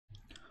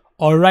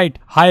Alright,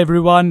 hi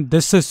everyone,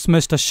 this is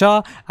Mr.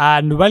 Shah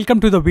and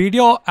welcome to the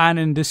video. And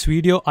in this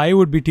video I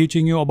would be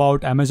teaching you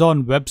about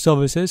Amazon Web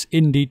Services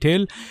in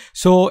detail.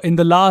 So in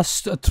the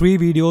last 3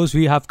 videos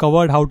we have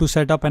covered how to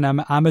set up an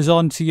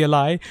Amazon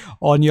CLI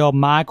on your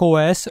Mac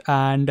OS,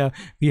 and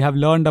we have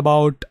learned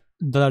about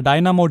the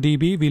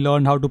DynamoDB, we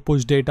learned how to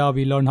push data,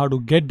 we learned how to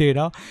get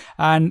data,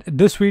 and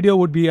this video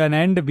would be an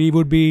end. We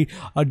would be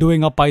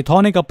doing a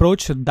Pythonic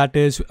approach, that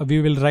is we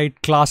will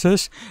write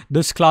classes.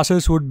 This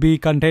classes would be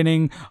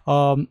containing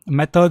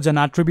methods and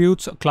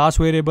attributes, class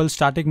variables,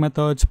 static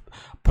methods,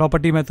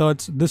 property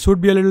methods. This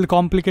would be a little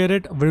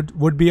complicated,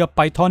 would be a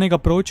Pythonic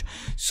approach.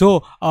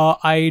 So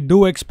I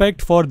do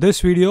expect for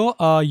this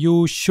video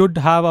you should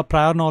have a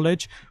prior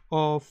knowledge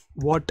of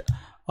what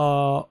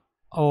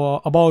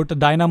about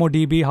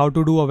DynamoDB, how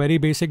to do a very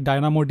basic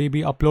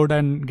DynamoDB upload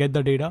and get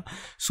the data.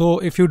 So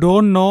if you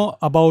don't know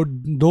about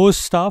those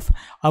stuff,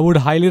 I would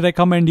highly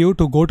recommend you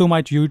to go to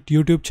my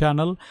YouTube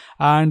channel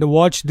and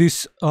watch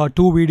these 2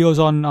 videos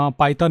on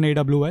Python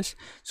AWS.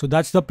 So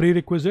that's the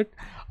prerequisite.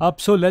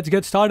 So let's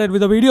get started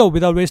with the video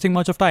without wasting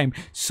much of time.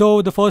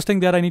 So the first thing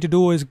that I need to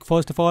do is,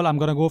 first of all, I'm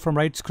gonna go from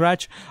right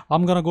scratch.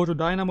 I'm gonna go to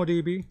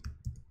DynamoDB.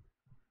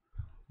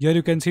 Here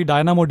you can see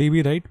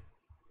DynamoDB, right?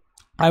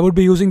 I would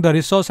be using the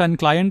resource and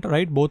client,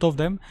 right, both of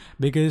them,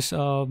 because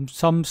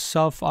some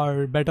stuff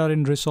are better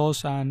in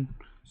resource and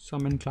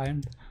some in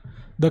client.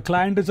 The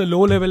client is a low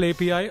level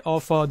API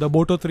of the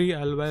Boto 3,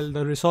 while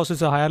the resource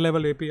is a higher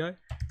level API.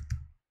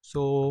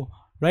 So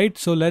right,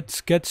 so let's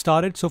get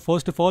started. So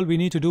first of all we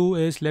need to do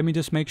is, let me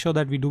just make sure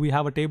that we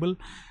have a table.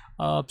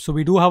 So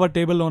we do have a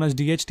table known as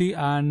DHT,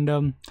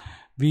 and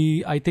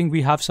I think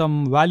we have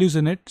some values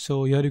in it.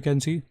 So here you can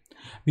see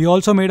we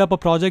also made up a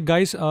project,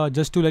 guys.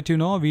 Just to let you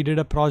know, we did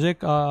a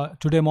project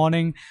today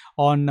morning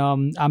on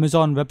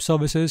Amazon Web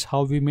Services,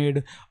 how we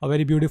made a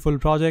very beautiful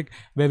project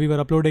where we were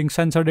uploading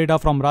sensor data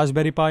from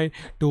Raspberry Pi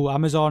to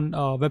Amazon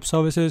Web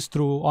Services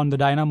on the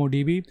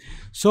DynamoDB.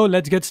 So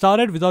let's get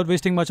started without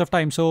wasting much of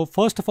time. So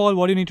first of all,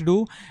 what you need to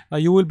do,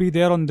 you will be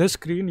there on this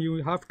screen.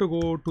 You have to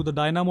go to the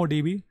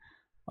DynamoDB,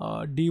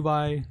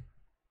 dy.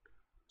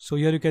 So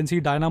here you can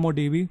see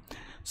DynamoDB.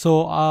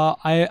 So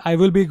I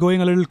will be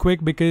going a little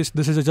quick because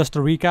this is just a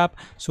recap.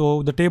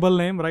 So the table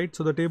name, right?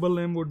 So the table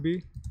name would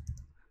be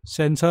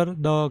sensor.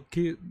 The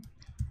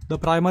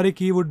primary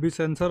key would be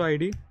sensor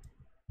ID.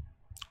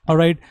 All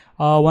right,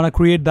 want to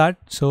create that.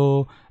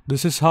 So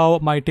this is how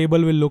my table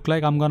will look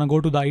like. I'm gonna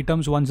go to the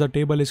items once the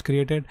table is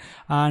created,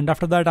 and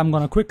after that I'm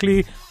gonna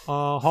quickly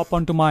hop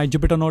onto my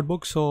Jupyter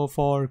notebook. So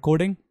for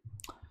coding.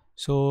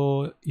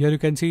 So here you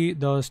can see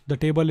the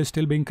table is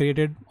still being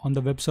created on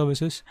the web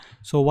services.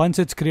 So once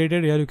it's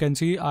created, here you can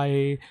see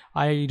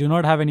I do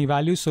not have any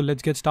values. So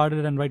let's get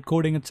started and write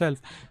coding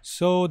itself.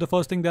 So the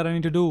first thing that I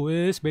need to do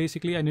is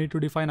basically I need to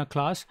define a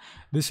class.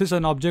 This is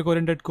an object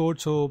oriented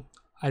code. So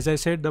as I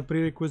said, the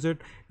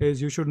prerequisite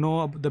is you should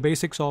know the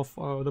basics of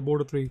the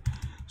Boto 3.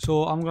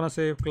 So I'm gonna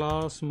say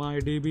class my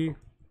DB,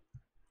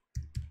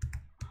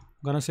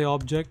 gonna say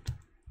object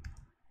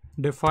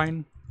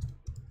define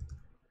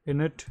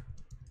init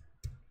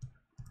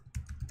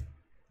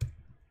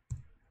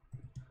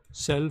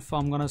self.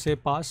 I'm gonna say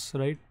pass,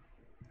 right?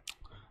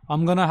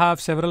 I'm gonna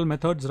have several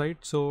methods, right?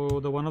 So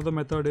the one of the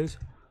method is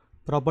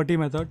property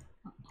method.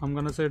 I'm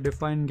gonna say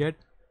define get,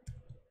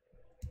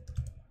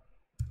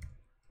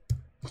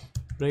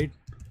 right?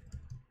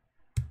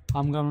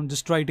 I'm gonna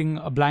just writing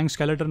a blank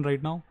skeleton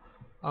right now.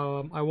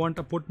 I want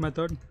a put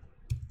method.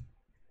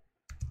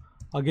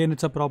 Again,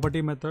 it's a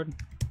property method.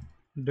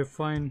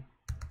 Define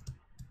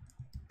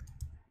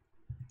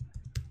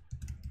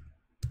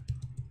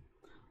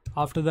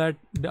after that,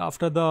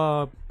 after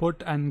the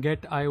put and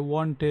get, I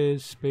want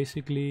is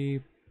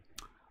basically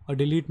a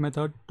delete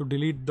method to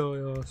delete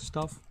the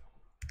stuff.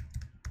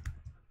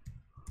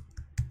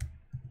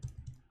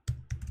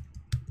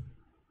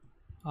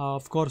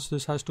 Of course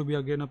this has to be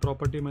again a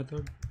property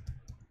method.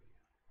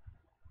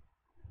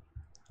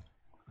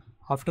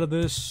 After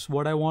this,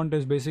 what I want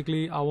is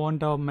basically I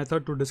want a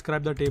method to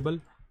describe the table.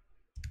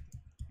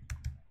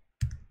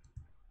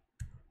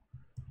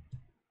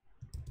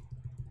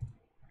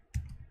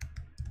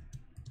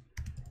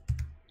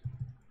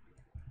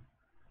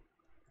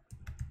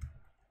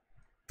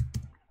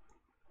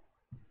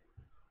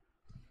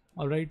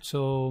 Alright,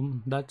 so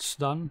that's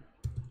done.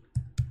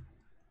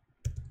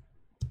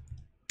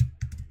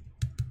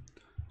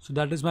 So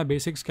that is my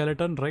basic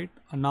skeleton, right?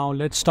 And now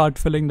let's start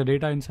filling the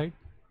data inside.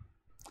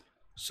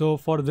 So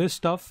for this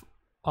stuff,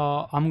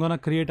 I'm gonna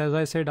create, as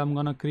I said, I'm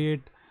gonna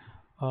create.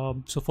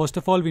 So first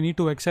of all, we need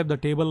to accept the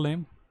table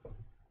name.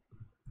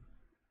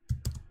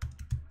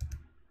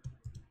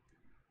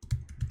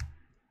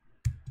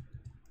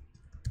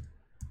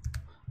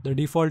 The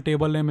default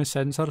table name is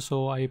sensor,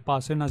 so I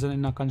pass in as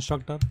in a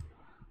constructor.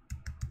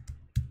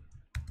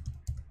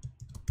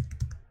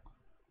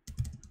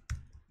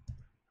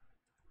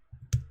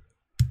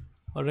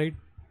 Alright,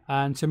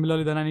 and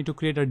similarly then I need to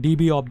create a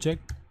DB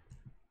object.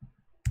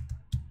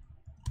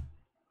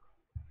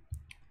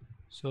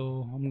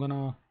 So I'm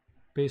gonna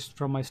paste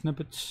from my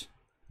snippets.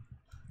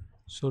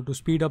 So to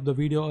speed up the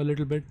video a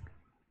little bit.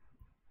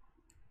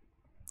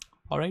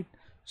 All right.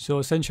 So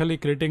essentially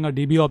creating a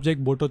DB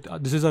object,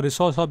 this is a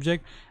resource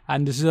object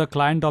and this is a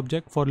client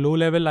object. For low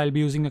level, I'll be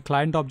using a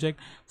client object.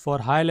 For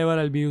high level,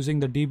 I'll be using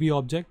the DB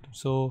object.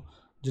 So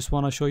just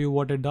want to show you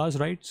what it does,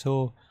 right?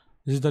 So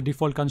this is the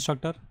default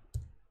constructor.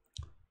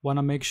 Want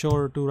to make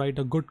sure to write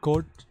a good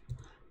code.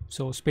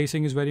 So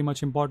spacing is very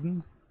much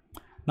important.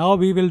 Now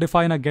we will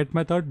define a get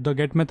method. The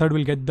get method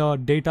will get the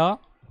data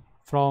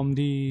from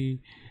the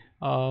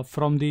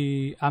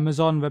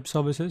Amazon Web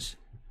Services.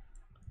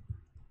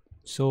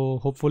 So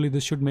hopefully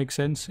this should make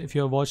sense if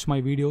you have watched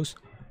my videos.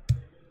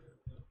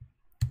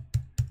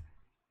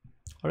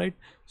 All right,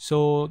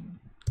 so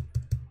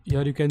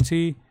here you can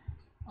see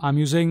I'm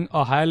using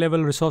a higher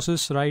level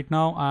resources right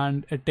now,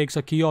 and it takes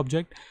a key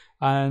object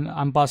and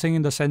I'm passing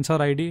in the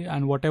sensor ID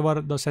and whatever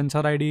the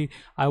sensor ID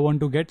I want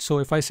to get. So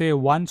if I say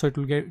 1, so it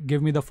will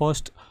give me the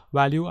first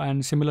value,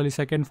 and similarly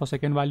second for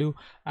second value,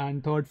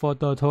 and third for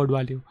the third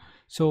value.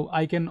 So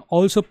I can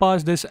also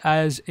pass this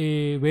as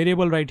a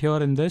variable right here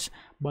in this,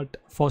 but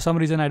for some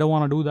reason I don't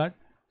want to do that.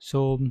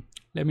 So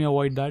let me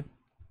avoid that.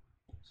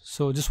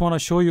 So just want to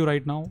show you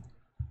right now.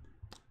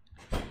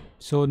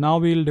 So now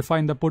we'll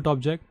define the put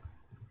object.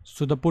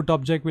 So the put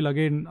object will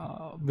again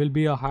will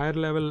be a higher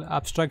level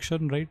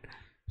abstraction, right?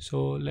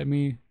 So let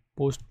me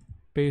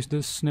paste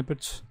this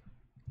snippets.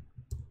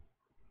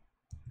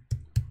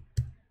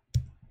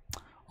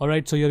 All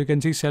right, so here you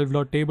can see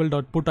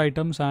self.table.put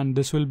items, and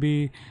this will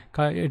be,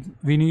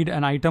 we need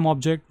an item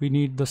object, we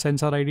need the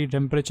sensor ID,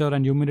 temperature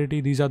and humidity.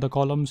 These are the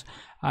columns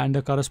and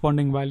the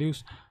corresponding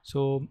values.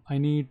 So I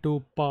need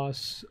to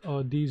pass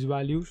these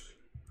values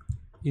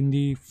in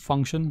the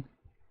function.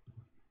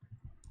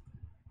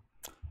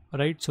 All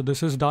right, so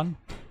this is done.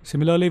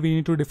 Similarly, we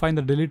need to define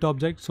the delete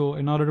object. So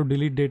in order to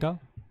delete data,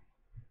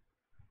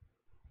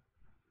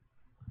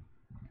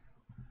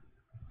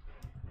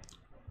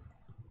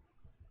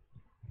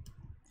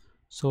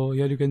 so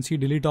here you can see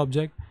delete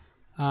object,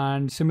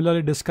 and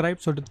similarly describe.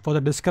 So for the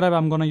describe,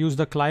 I'm going to use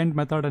the client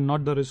method and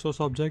not the resource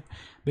object,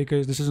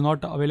 because this is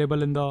not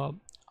available in the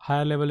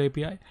higher level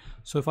API.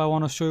 So if I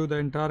want to show you the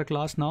entire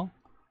class now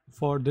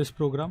for this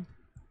program,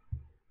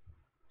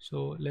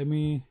 so let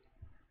me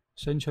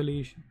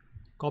essentially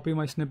copy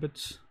my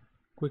snippets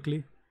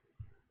quickly.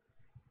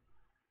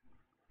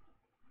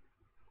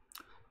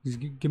 Just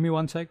give me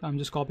 1 sec. I'm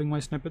just copying my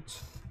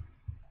snippets.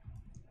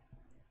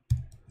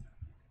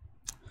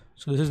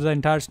 So this is the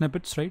entire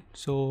snippets, right?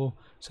 So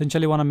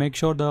essentially want to make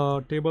sure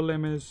the table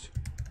name is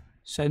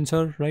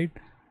sensor, right?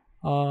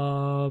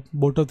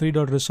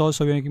 Boto3.resource.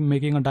 So we're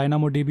making a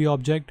DynamoDB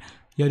object.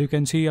 Here you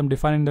can see I'm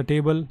defining the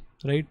table,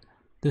 right?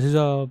 This is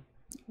so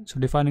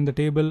defining the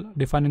table,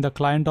 defining the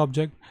client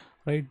object,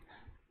 right?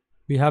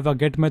 We have a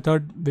get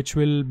method which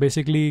will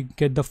basically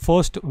get the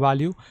first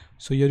value.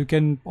 So here you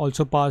can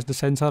also pass the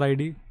sensor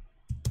ID.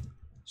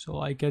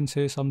 So I can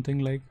say something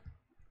like,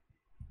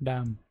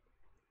 damn,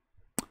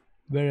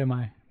 where am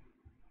I?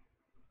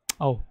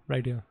 Oh,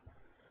 right here.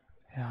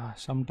 Yeah,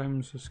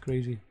 sometimes it's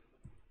crazy.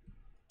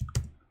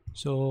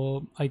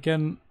 So I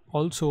can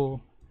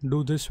also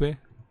do this way.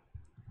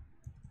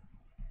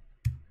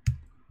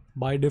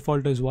 By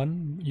default is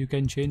 1. You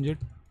can change it.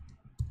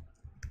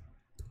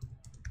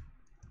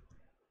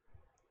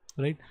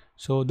 Right,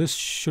 so this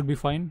should be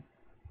fine.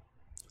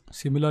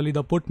 Similarly,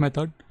 the put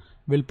method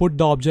will put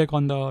the object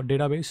on the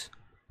database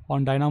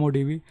on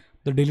DynamoDB.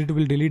 The delete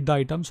will delete the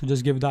item, so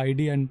just give the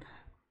ID and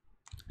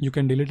you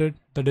can delete it.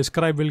 The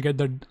describe will get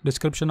the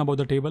description about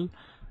the table.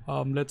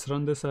 Let's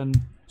run this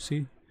and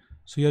see.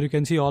 So here you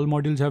can see all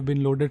modules have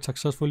been loaded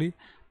successfully.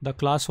 The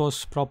class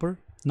was proper.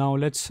 Now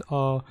let's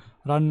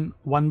run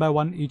one by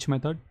one each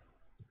method.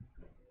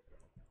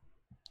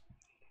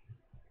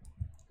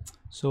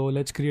 So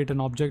let's create an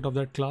object of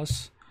that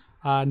class,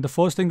 and the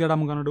first thing that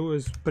I'm gonna do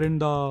is print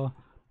the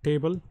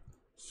table.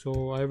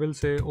 So I will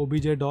say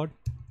obj dot,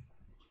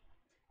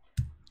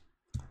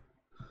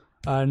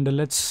 and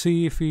let's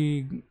see if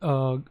we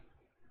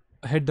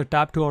hit the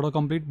tab to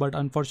autocomplete, but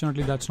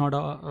unfortunately that's not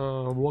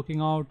working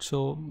out.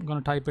 So I'm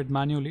gonna type it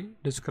manually,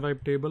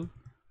 describe table,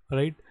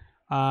 right?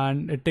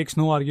 And it takes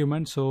no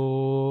argument,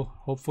 so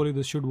hopefully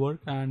this should work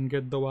and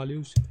get the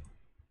values.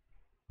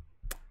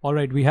 All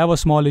right, we have a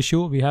small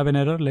issue. We have an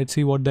error. Let's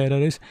see what the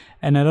error is.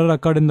 An error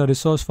occurred in the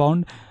resource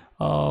found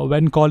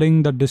when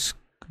calling the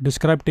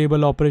describe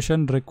table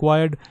operation.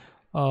 Required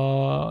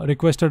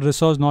requested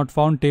resource not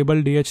found, table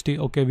DHT.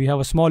 Okay, we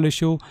have a small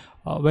issue,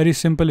 very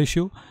simple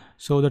issue.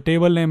 So the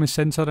table name is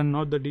sensor and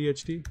not the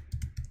DHT.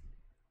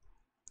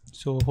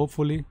 So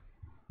hopefully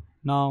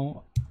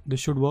now this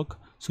should work.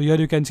 So here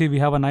you can see we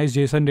have a nice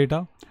JSON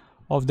data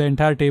of the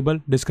entire table,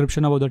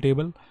 description about the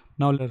table.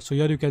 Now, so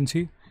here you can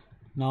see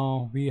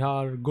now we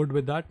are good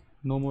with that,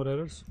 no more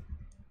errors.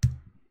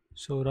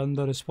 So run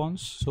the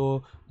response.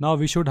 So now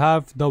we should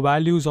have the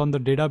values on the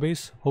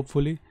database,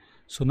 hopefully.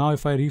 So now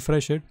if I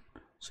refresh it,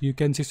 so you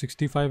can see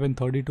 65 and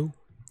 32.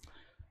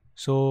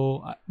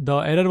 So the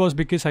error was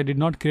because I did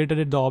not create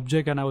the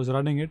object and I was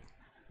running it.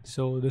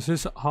 So this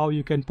is how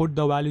you can put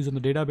the values on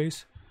the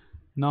database.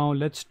 Now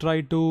let's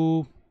try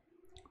to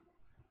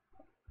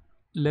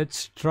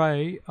let's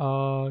try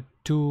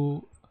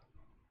to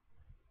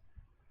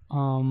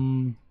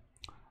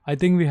I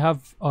think we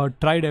have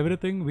tried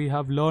everything. We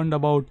have learned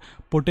about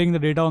putting the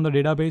data on the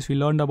database. We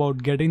learned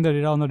about getting the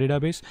data on the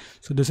database.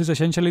 So this is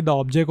essentially the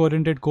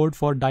object-oriented code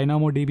for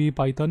DynamoDB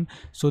Python.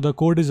 So the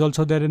code is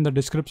also there in the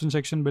description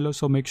section below.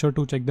 So make sure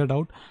to check that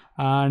out.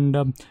 And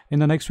in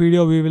the next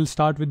video, we will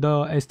start with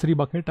the S3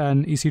 bucket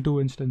and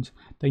EC2 instance.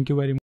 Thank you very much.